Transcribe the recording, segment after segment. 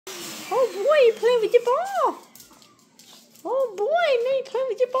Oh boy, you're playing with your ball. Oh boy, now you're playing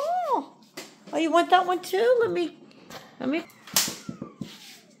with your ball. Oh, you want that one too? Let me.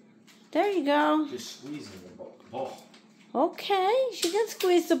 There you go. Just squeezing the ball. Okay, she can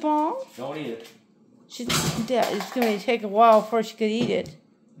squeeze the ball. Don't eat it. Yeah, it's going to take a while before she could eat it.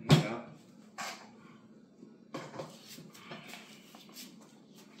 Yeah.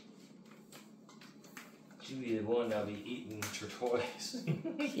 She be the one that'll be eating her toys.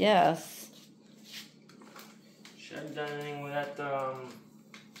 Yes. She hasn't done anything with that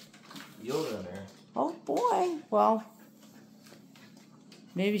Yoda in there. Oh boy. Well,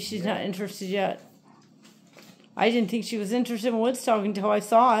 maybe she's not interested yet. I didn't think she was interested in Woodstock until I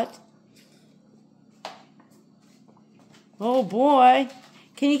saw it. Oh boy.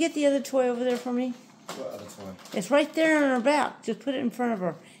 Can you get the other toy over there for me? What other toy? It's right there on her back. Just put it in front of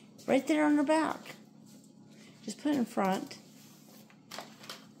her. Right there on her back. Just put it in front.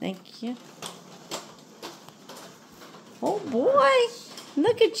 Thank you. Oh boy.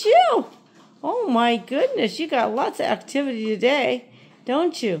 Look at you. Oh my goodness. You got lots of activity today,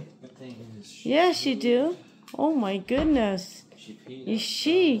 don't you? The thing is, Yes, you do. Oh my goodness. She peed.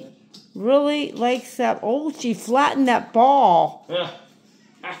 She really likes that. Oh, she flattened that ball.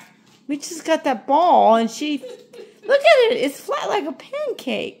 We just got that ball and she... Look at it. It's flat like a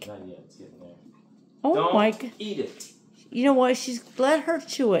pancake. Not yet. It's getting there. Oh Don't my God. eat it. You know what? She's let her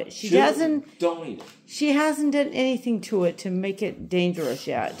chew it. She Don't eat it. She hasn't done anything to it to make it dangerous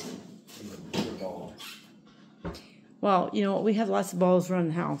yet. Well, you know what? We have lots of balls around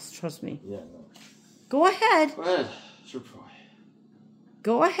the house. Trust me. Yeah, no. Go ahead. Go ahead. It's your toy.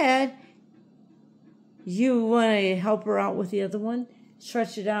 Go ahead. You want to help her out with the other one?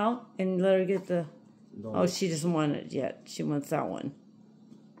 Stretch it out and let her get the... Oh, she doesn't want it yet. She wants that one.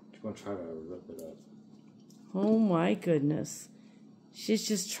 She's going to try to rip it up. Oh, my goodness. She's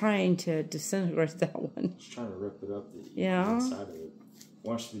just trying to disintegrate that one. She's trying to rip it up the Yeah. inside of it.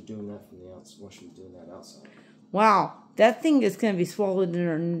 Why should we be doing that from the outside? Why should we be doing that outside? Wow. That thing is going to be swallowed in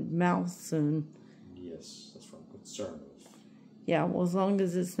her mouth soon. Yes, that's what I'm concerned with. Yeah, well, as long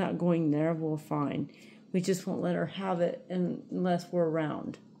as it's not going there, we're fine. We just won't let her have it unless we're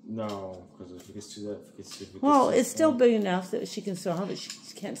around. No, because if it gets to that... Well, it's still big enough that she can still have it. She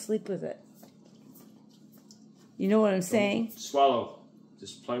just can't sleep with it. You know what I'm saying? Swallow.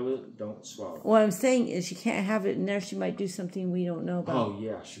 Just play with it. Don't swallow. What I'm saying is she can't have it in there. She might do something we don't know about. Oh,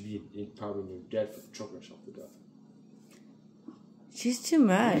 yeah. She'd be probably near dead for choking herself to death. She's too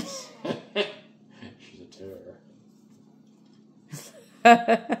much. She's a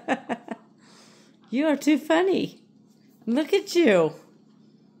terror. You are too funny. Look at you.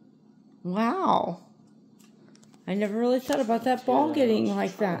 Wow. I never really thought about that ball getting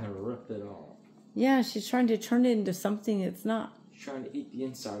like that. Trying to rip it off. Yeah, she's trying to turn it into something it's not. She's trying to eat the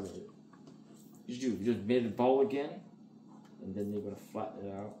inside of it. You just made a ball again, and then they're going to flatten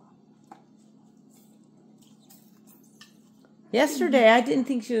it out. Yesterday, I didn't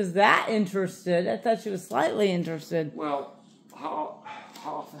think she was that interested. I thought she was slightly interested. Well, how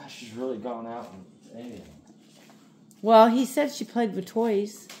often has she really gone out and anything? Well, he said she played with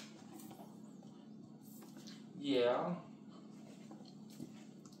toys. Yeah.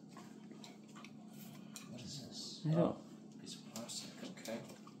 What is this? I don't. Piece of plastic. Okay.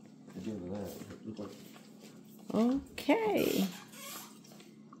 I do that. Look like. Okay.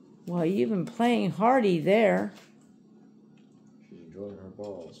 Well, you've been playing hardy there. She's enjoying her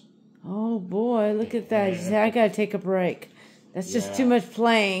balls. Oh boy, look at that. She said, I gotta take a break. That's just too much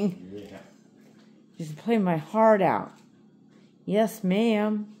playing. Yeah. She's playing my heart out. Yes,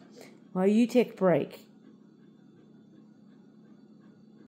 ma'am. Well, you take a break.